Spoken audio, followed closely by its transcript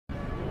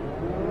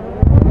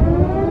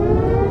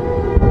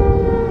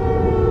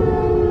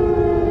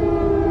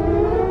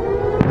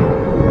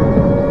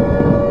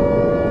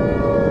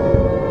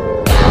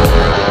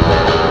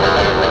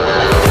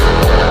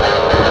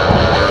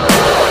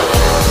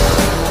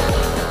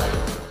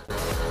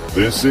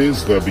This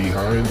is the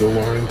Behind the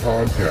Line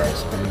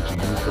podcast, coming to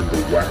you from the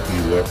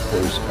wacky left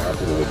coast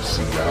capital of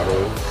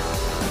Seattle.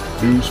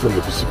 News from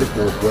the Pacific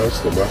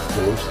Northwest, the left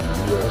coast, the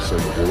U.S., and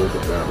the world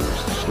that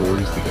matters. The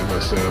stories the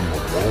MSM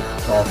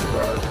won't talk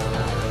about.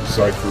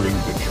 Deciphering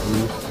the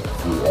truth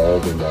through all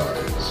the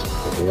lies.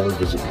 For more,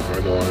 visit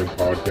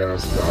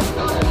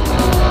BehindTheLinePodcast.com.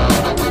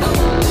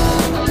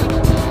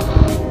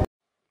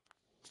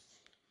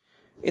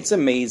 It's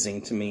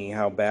amazing to me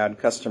how bad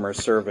customer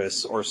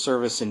service, or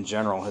service in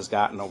general, has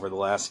gotten over the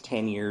last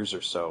 10 years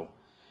or so.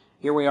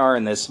 Here we are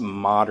in this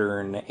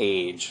modern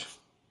age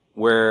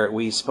where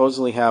we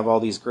supposedly have all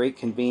these great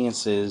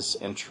conveniences,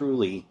 and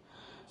truly,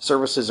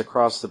 services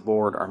across the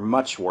board are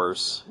much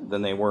worse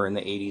than they were in the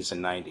 80s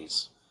and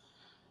 90s.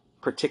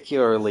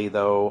 Particularly,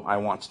 though, I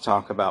want to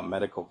talk about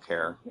medical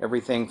care.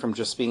 Everything from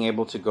just being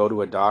able to go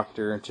to a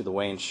doctor to the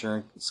way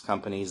insurance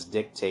companies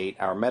dictate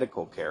our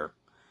medical care.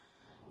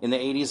 In the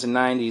 80s and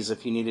 90s,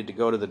 if you needed to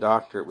go to the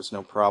doctor, it was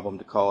no problem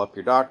to call up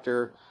your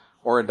doctor,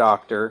 or a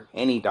doctor,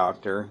 any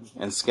doctor,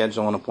 and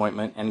schedule an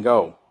appointment and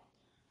go.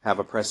 Have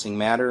a pressing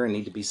matter and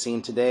need to be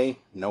seen today?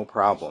 No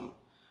problem.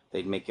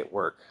 They'd make it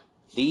work.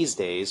 These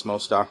days,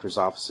 most doctors'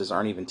 offices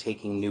aren't even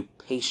taking new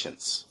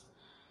patients.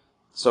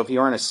 So if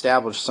you aren't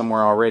established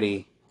somewhere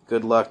already,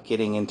 good luck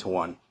getting into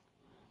one.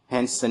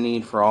 Hence the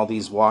need for all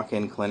these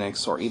walk-in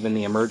clinics, or even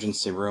the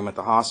emergency room at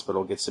the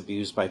hospital gets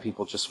abused by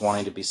people just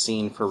wanting to be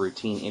seen for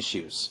routine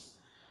issues.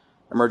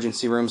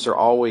 Emergency rooms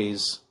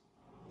always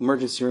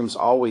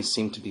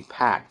seem to be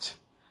packed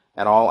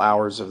at all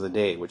hours of the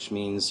day, which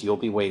means you'll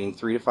be waiting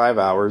 3 to 5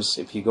 hours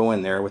if you go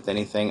in there with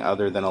anything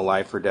other than a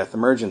life or death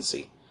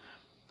emergency.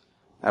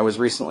 I was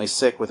recently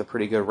sick with a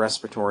pretty good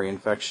respiratory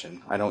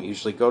infection. I don't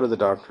usually go to the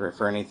doctor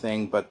for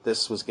anything, but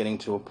this was getting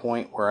to a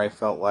point where I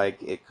felt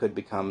like it could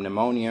become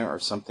pneumonia or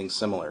something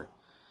similar.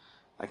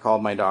 I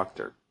called my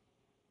doctor.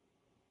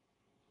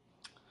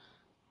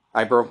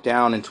 I broke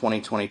down in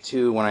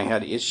 2022 when I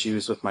had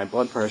issues with my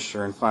blood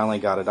pressure and finally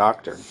got a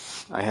doctor.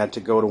 I had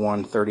to go to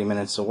one 30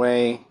 minutes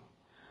away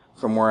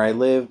from where I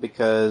live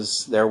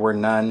because there were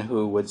none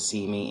who would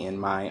see me in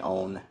my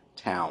own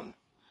town.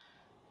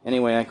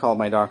 Anyway, I called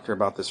my doctor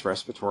about this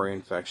respiratory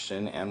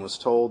infection and was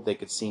told they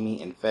could see me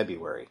in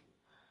February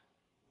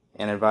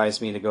and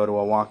advised me to go to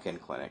a walk-in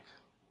clinic.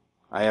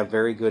 I have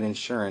very good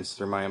insurance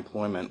through my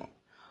employment.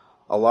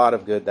 A lot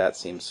of good that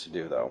seems to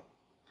do, though.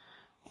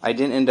 I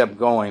didn't end up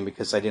going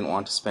because I didn't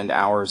want to spend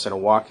hours at a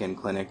walk-in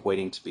clinic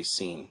waiting to be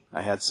seen.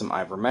 I had some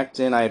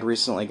ivermectin I had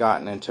recently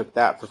gotten and took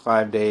that for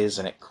 5 days,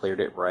 and it cleared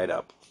it right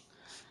up.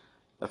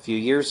 A few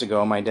years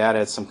ago, my dad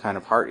had some kind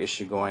of heart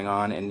issue going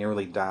on and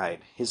nearly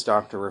died. His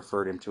doctor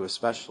referred him to a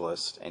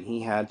specialist, and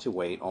he had to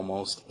wait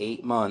almost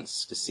 8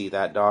 months to see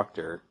that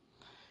doctor,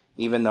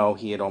 even though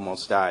he had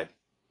almost died.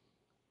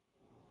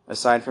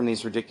 Aside from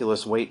these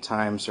ridiculous wait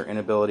times or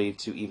inability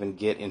to even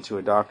get into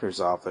a doctor's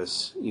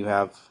office, you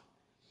have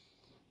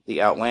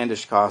the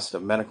outlandish cost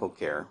of medical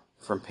care.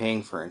 From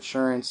paying for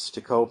insurance, to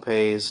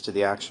co-pays, to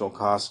the actual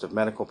cost of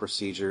medical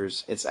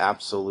procedures, it's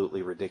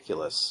absolutely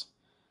ridiculous.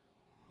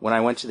 When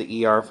I went to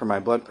the ER for my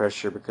blood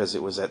pressure because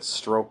it was at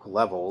stroke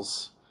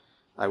levels,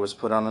 I was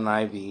put on an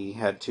IV,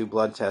 had 2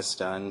 blood tests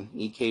done,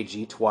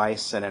 EKG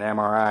twice, and an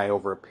MRI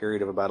over a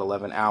period of about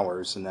 11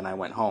 hours, and then I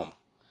went home.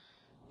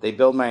 They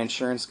billed my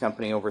insurance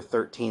company over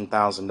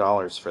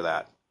 $13,000 for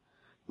that.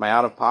 My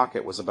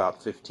out-of-pocket was about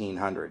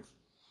 $1,500.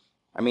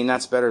 I mean,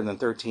 that's better than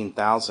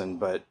 $13,000,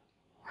 but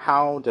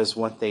how does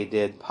what they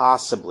did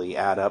possibly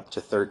add up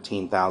to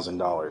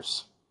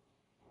 $13,000?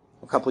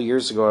 A couple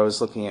years ago, I was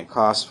looking at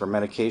costs for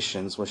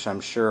medications, which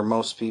I'm sure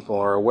most people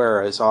are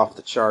aware is off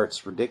the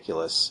charts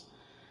ridiculous.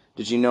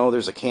 Did you know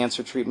there's a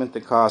cancer treatment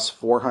that costs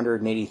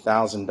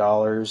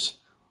 $480,000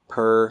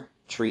 per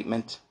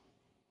treatment?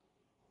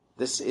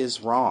 This is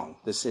wrong.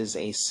 This is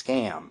a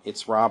scam.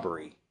 It's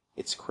robbery.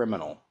 It's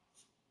criminal.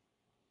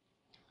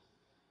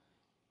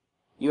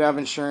 You have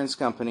insurance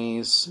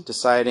companies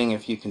deciding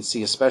if you can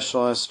see a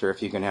specialist or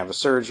if you can have a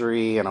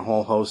surgery and a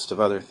whole host of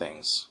other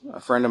things. A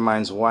friend of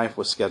mine's wife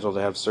was scheduled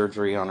to have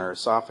surgery on her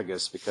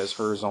esophagus because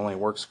hers only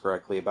works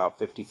correctly about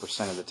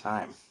 50% of the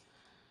time.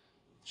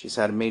 She's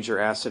had a major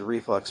acid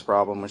reflux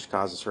problem which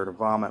causes her to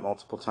vomit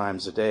multiple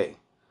times a day.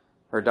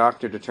 Her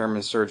doctor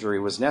determined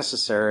surgery was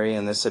necessary,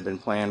 and this had been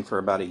planned for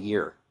about a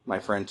year. My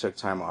friend took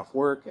time off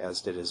work,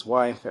 as did his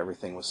wife.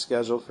 Everything was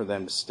scheduled for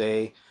them to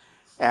stay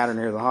at or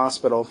near the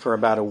hospital for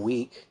about a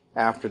week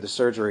after the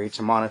surgery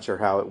to monitor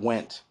how it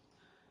went.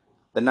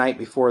 The night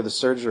before the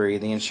surgery,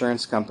 the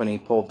insurance company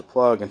pulled the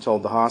plug and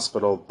told the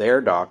hospital their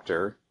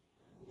doctor,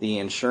 the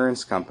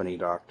insurance company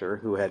doctor,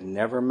 who had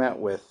never met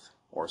with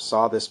or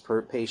saw this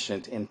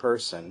patient in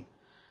person,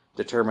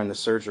 determined the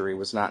surgery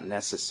was not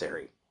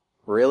necessary.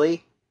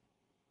 Really?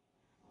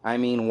 I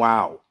mean,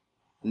 wow.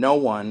 No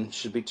one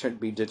should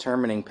be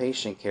determining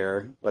patient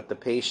care but the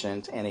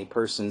patient and a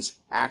person's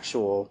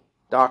actual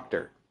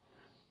doctor.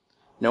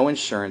 No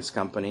insurance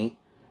company,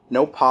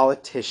 no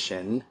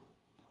politician,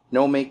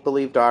 no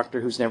make-believe doctor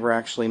who's never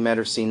actually met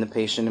or seen the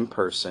patient in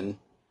person.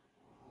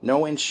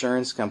 No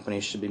insurance company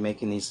should be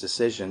making these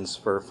decisions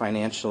for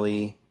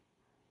financially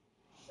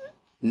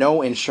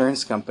No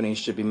insurance company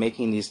should be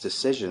making these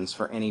decisions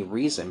for any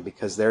reason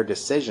because their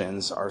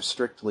decisions are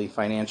strictly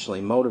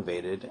financially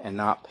motivated and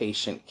not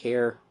patient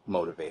care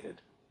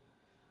motivated.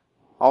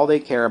 All they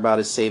care about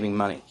is saving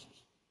money.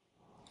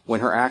 When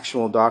her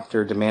actual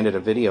doctor demanded a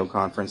video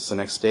conference the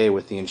next day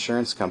with the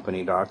insurance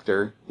company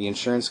doctor, the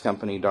insurance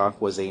company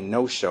doc was a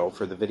no-show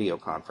for the video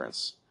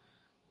conference.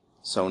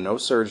 So no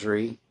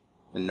surgery,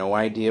 and no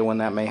idea when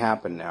that may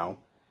happen now.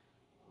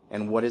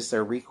 And what is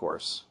their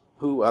recourse?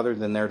 Who other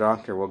than their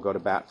doctor will go to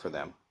bat for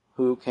them?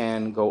 Who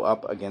can go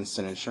up against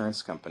an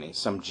insurance company,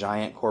 some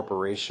giant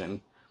corporation,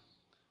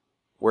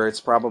 where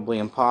it's probably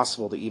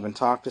impossible to even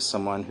talk to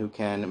someone who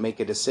can make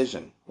a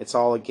decision? It's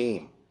all a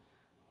game.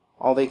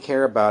 All they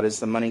care about is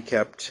the money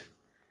kept,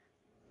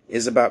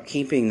 is about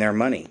keeping their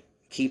money,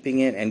 keeping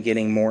it and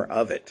getting more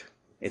of it.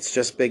 It's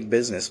just big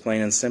business,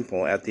 plain and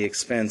simple, at the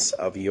expense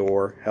of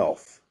your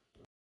health.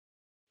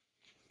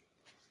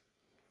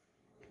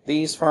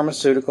 These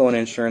pharmaceutical and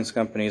insurance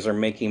companies are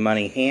making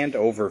money hand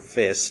over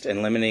fist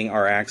and limiting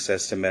our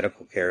access to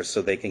medical care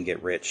so they can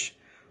get rich.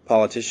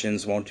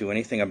 Politicians won't do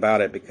anything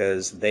about it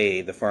because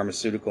they, the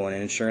pharmaceutical and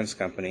insurance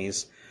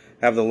companies,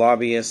 have the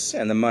lobbyists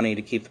and the money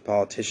to keep the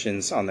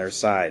politicians on their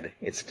side.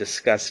 It's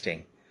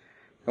disgusting.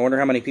 I wonder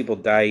how many people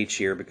die each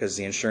year because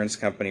the insurance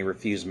company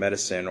refused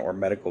medicine or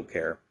medical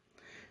care.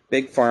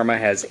 Big Pharma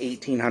has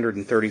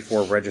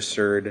 1,834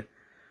 registered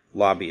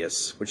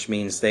lobbyists, which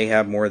means they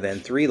have more than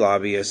 3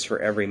 lobbyists for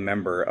every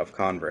member of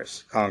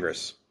Congress.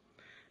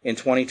 In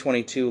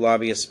 2022,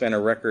 lobbyists spent a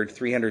record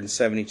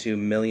 $372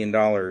 million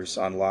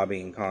on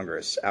lobbying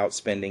Congress,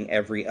 outspending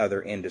every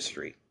other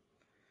industry.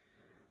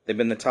 They've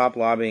been the top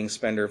lobbying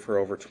spender for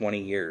over 20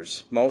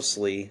 years.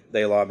 Mostly,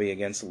 they lobby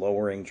against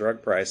lowering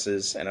drug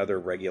prices and other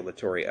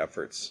regulatory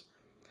efforts.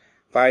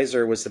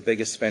 Pfizer was the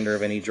biggest spender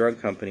of any drug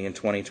company in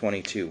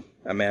 2022.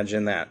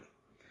 Imagine that.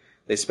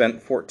 They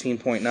spent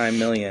 $14.9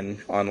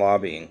 million on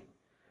lobbying.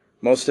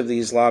 Most of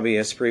these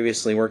lobbyists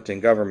previously worked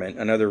in government,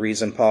 another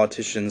reason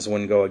politicians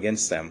wouldn't go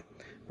against them.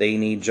 They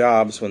need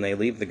jobs when they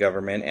leave the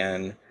government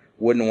and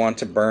wouldn't want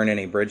to burn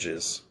any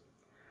bridges.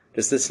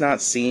 Does this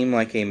not seem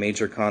like a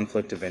major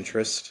conflict of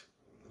interest?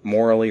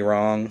 Morally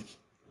wrong?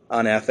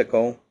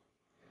 Unethical?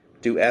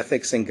 Do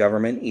ethics in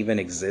government even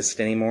exist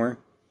anymore?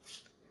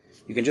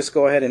 You can just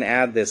go ahead and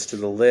add this to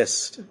the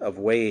list of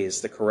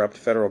ways the corrupt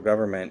federal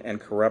government and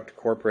corrupt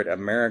corporate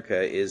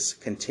America is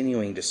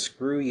continuing to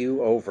screw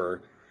you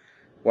over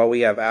while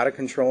we have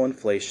out-of-control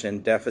inflation,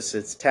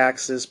 deficits,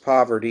 taxes,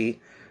 poverty,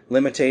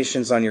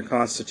 limitations on your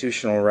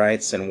constitutional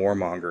rights, and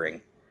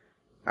warmongering.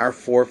 Our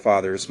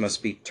forefathers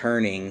must be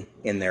turning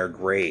in their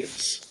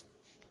graves.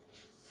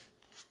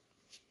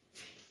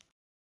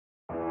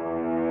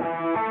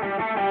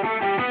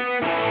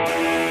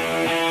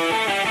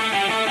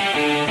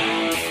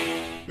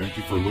 Thank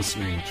you for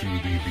listening to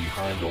the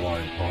Behind the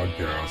Line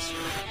podcast.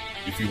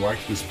 If you like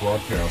this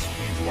broadcast,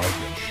 please like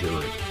and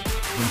share it.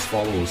 Please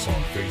follow us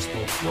on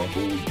Facebook,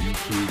 Rumble,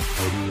 YouTube,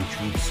 Twitter,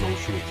 Truth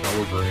Social,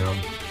 Telegram,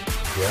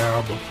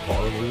 Gab,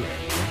 Parler,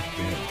 and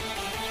LinkedIn.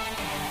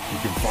 You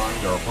can find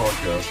our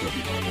podcast at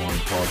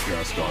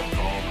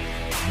BehindTheLinePodcast.com,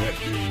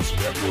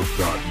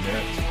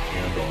 NetNewsNetwork.net,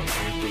 and on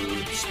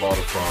Anchor,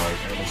 Spotify,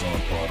 Amazon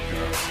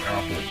Podcasts,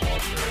 Apple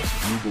Podcasts,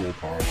 Google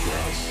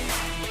Podcasts,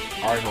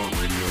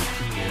 iHeartRadio,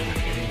 TuneIn, and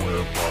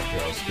anywhere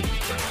podcasts can be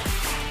found.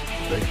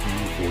 Thank you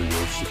for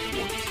your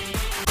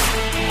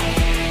support.